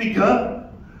family is begun.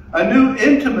 A new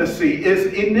intimacy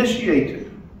is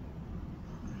initiated.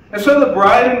 And so the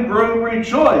bride and groom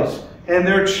rejoice in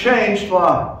their changed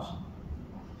lives.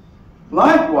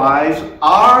 Likewise,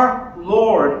 our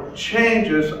Lord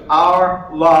changes our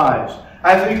lives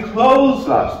as he clothes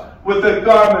us with the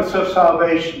garments of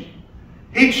salvation.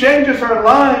 He changes our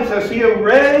lives as he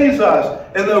arrays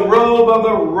us in the robe of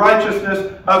the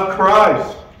righteousness of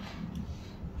Christ.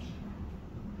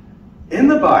 In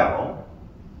the Bible,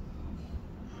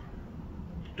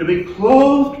 to be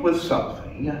clothed with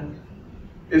something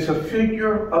is a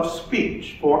figure of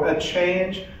speech for a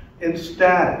change in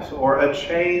status or a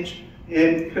change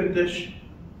in condition.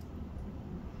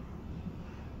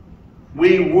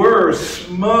 We were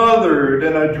smothered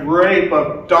in a drape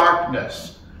of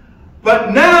darkness,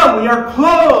 but now we are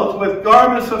clothed with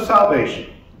garments of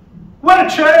salvation. What a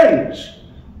change!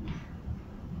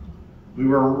 We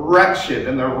were wretched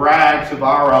in the rags of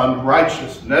our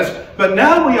unrighteousness, but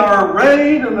now we are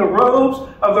arrayed in the robes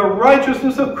of the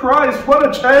righteousness of Christ. What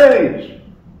a change!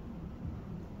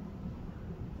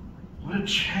 What a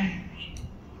change!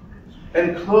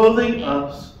 And clothing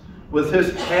us with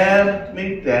his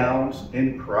hand-me-downs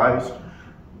in Christ,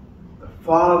 the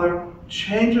Father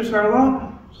changes our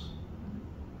lives.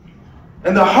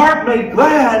 And the heart made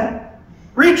glad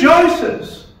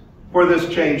rejoices for this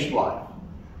changed life.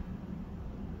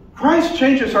 Christ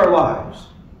changes our lives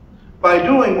by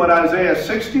doing what Isaiah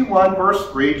 61 verse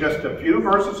 3, just a few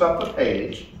verses up the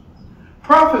page,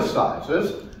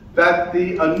 prophesies that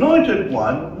the Anointed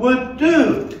One would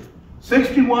do.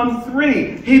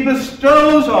 61:3, he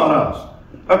bestows on us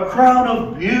a crown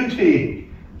of beauty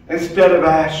instead of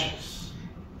ashes,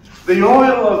 the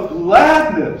oil of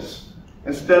gladness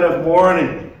instead of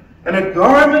mourning, and a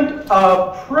garment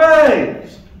of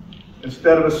praise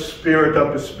instead of a spirit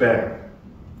of despair.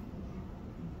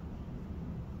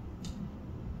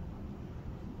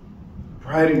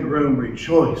 Bride and groom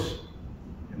rejoice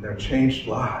in their changed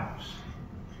lives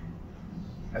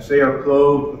as they are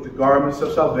clothed with the garments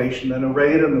of salvation and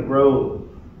arrayed in the robe.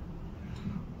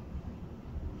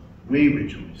 We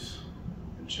rejoice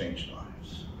in changed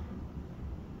lives.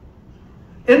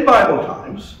 In Bible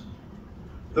times,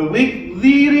 the week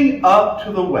leading up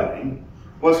to the wedding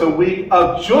was a week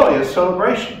of joyous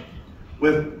celebration,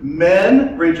 with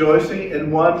men rejoicing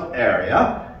in one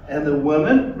area and the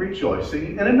women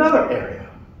rejoicing in another area.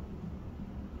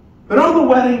 But on the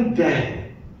wedding day,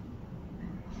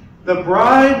 the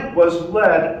bride was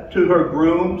led to her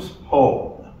groom's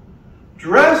home,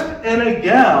 dressed in a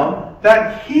gown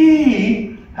that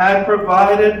he had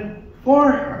provided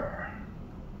for her.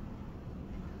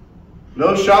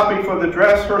 No shopping for the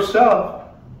dress herself.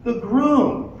 The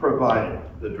groom provided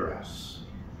the dress,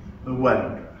 the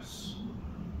wedding dress.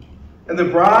 And the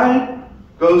bride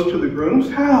goes to the groom's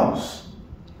house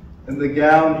in the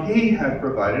gown he had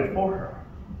provided for her.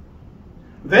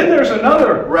 Then there's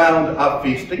another round of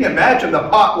feasting. Imagine the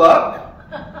potluck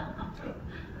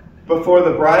before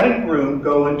the bride and groom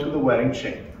go into the wedding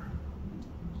chamber.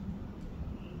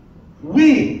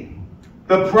 We,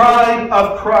 the bride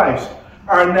of Christ,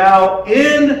 are now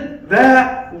in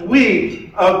that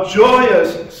week of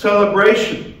joyous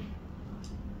celebration.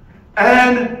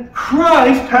 And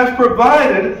Christ has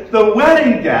provided the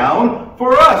wedding gown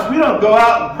for us. We don't go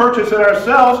out and purchase it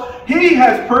ourselves. He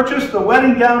has purchased the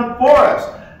wedding gown for us,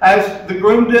 as the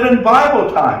groom did in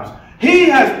Bible times. He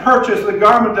has purchased the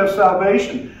garment of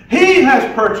salvation. He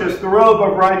has purchased the robe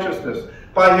of righteousness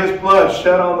by his blood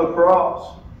shed on the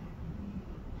cross.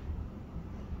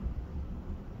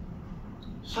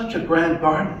 Such a grand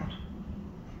garment.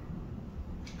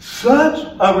 Such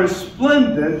a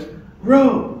resplendent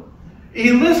robe.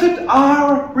 Elicit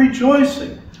our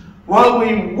rejoicing while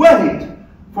we wait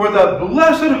for the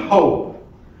blessed hope,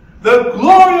 the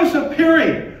glorious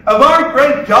appearing of our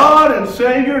great God and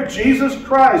Savior Jesus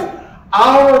Christ,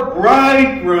 our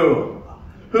bridegroom,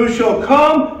 who shall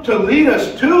come to lead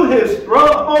us to his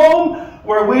throne home,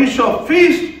 where we shall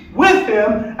feast with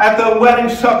him at the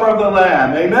wedding supper of the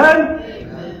Lamb. Amen?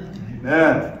 Amen.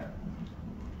 Amen.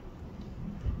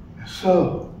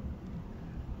 So,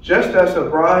 just as the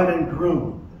bride and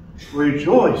groom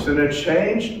rejoice in a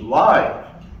changed life,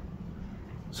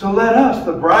 so let us,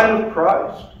 the bride of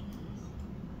Christ,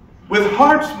 with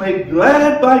hearts made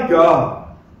glad by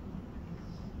God,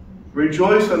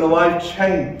 rejoice in a life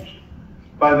changed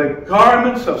by the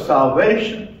garments of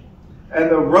salvation and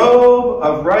the robe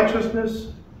of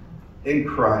righteousness in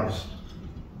Christ.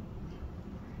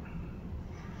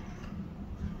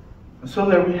 And so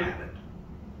there we have it.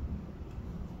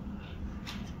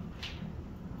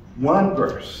 One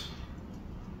verse,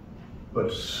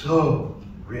 but so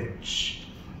rich.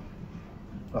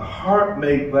 The heart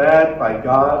made glad by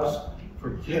God's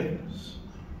forgiveness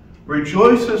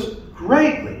rejoices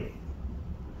greatly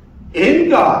in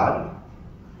God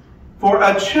for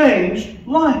a changed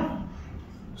life.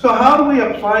 So how do we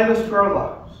apply this to our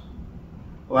lives?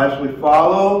 Well, as we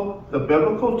follow the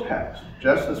biblical text,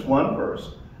 just this one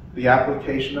verse, the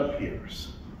application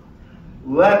appears.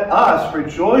 Let us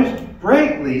rejoice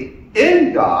greatly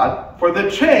in God for the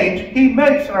change he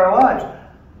makes in our lives.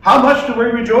 How much do we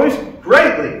rejoice?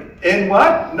 Greatly. In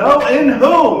what? No, in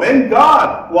whom? In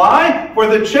God. Why? For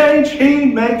the change he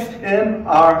makes in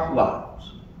our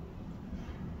lives.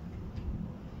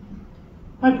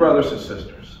 My brothers and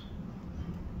sisters,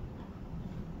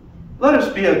 let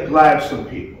us be a gladsome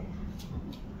people.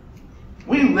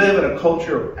 We live in a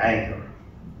culture of anger,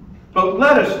 but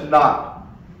let us not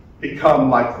become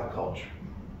like the culture.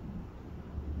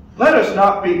 Let us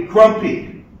not be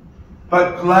grumpy,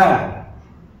 but glad.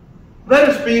 Let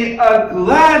us be a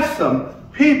gladsome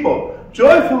people,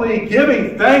 joyfully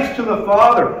giving thanks to the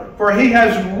Father, for he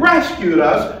has rescued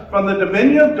us from the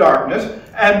dominion of darkness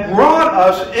and brought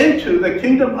us into the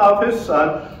kingdom of his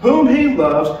Son, whom he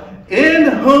loves, in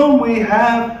whom we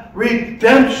have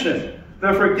redemption,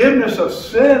 the forgiveness of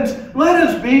sins. Let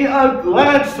us be a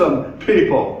gladsome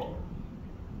people.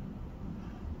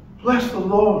 Bless the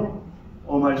Lord,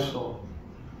 O my soul,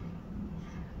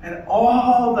 and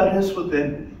all that is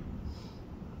within me.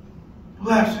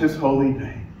 Bless his holy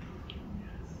name.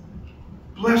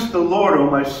 Bless the Lord, O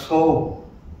my soul,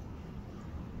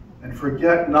 and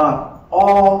forget not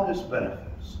all his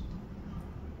benefits,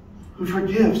 who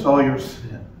forgives all your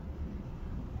sin,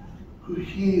 who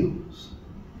heals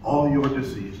all your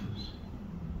diseases,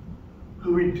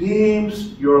 who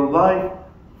redeems your life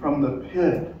from the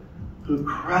pit, who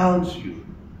crowns you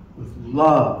with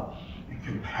love and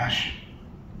compassion,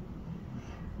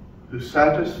 who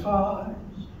satisfies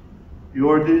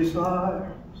your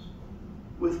desires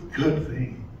with good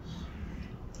things,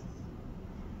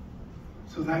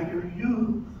 so that your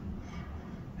youth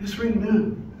is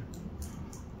renewed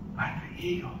like the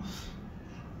eagles.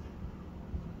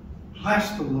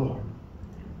 Bless the Lord,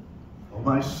 O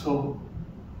my soul,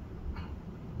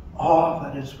 all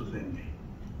that is within me.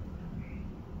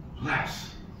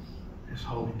 Bless his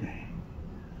holy name.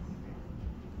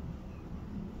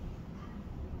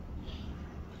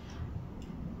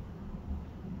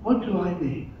 What do I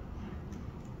need?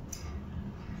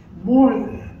 More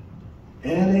than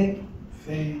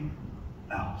anything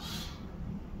else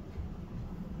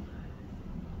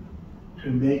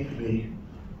to make me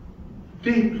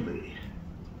deeply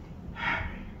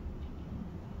happy.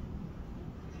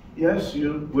 Yes,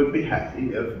 you would be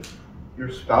happy if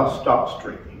your spouse stops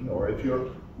drinking, or if your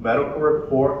medical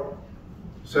report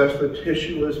says the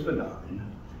tissue is benign,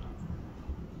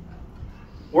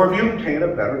 or if you obtain a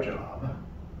better job,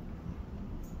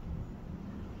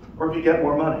 or if you get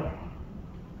more money,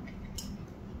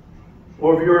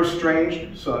 or if your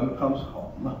estranged son comes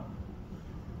home,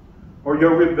 or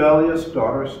your rebellious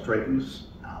daughter straightens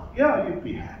out. Yeah, you'd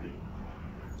be happy.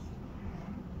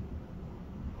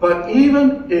 But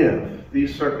even if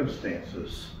these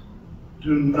circumstances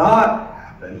do not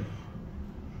happen,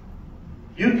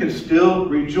 you can still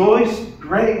rejoice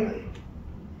greatly,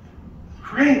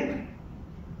 greatly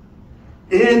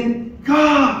in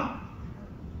God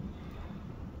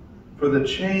for the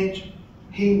change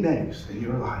he makes in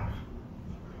your life.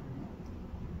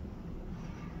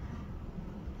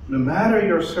 No matter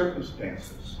your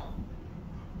circumstances,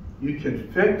 you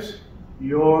can fix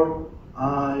your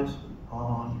eyes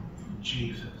on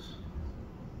Jesus.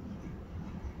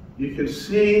 You can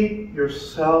see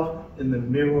yourself in the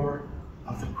mirror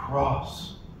of the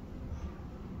cross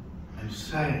and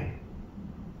say,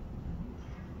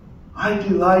 I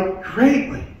delight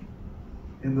greatly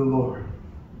in the Lord.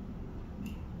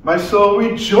 My soul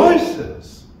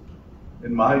rejoices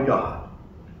in my God.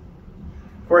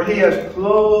 For he has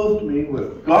clothed me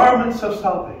with garments of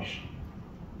salvation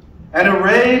and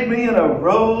arrayed me in a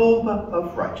robe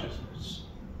of righteousness.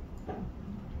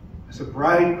 As a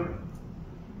bridegroom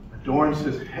adorns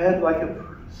his head like a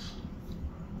priest,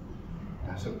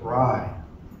 as a bride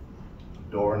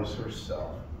adorns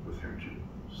herself with her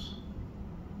jewels.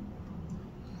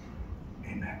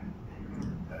 Amen.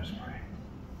 Let us pray.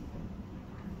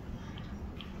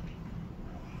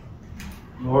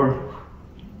 Lord,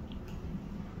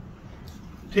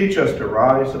 teach us to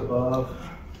rise above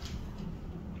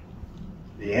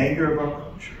the anger of our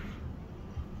culture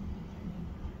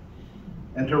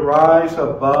and to rise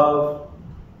above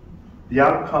the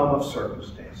outcome of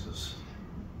circumstances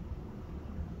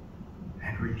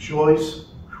and rejoice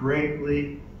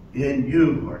greatly in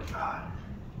you, Lord God.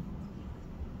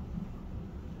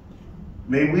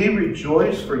 May we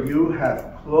rejoice, for you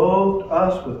have clothed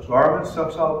us with garments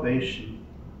of salvation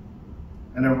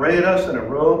and arrayed us in a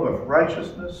robe of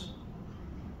righteousness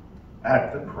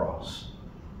at the cross,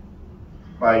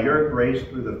 by your grace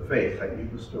through the faith that you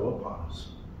bestow upon us.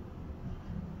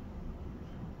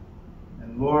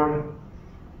 And Lord,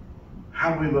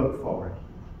 how we look forward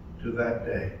to that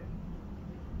day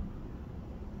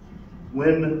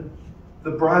when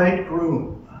the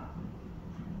bridegroom,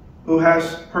 who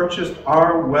has purchased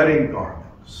our wedding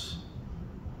garments,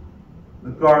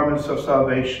 the garments of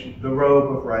salvation, the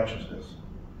robe of righteousness,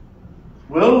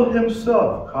 will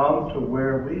himself come to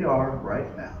where we are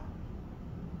right now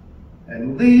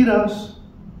and lead us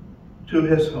to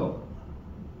his home,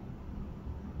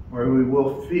 where we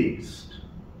will feast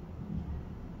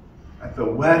at the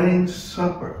wedding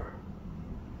supper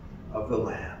of the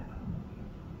Lamb.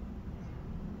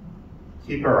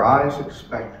 Keep our eyes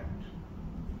expectant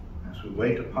as we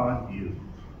wait upon you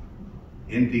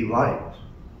in delight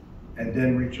and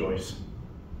in rejoicing,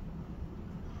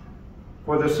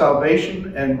 for the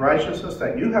salvation and righteousness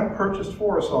that you have purchased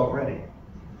for us already,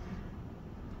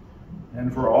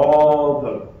 and for all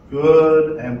the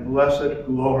good and blessed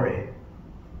glory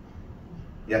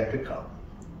yet to come.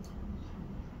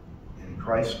 In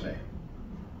Christ's name.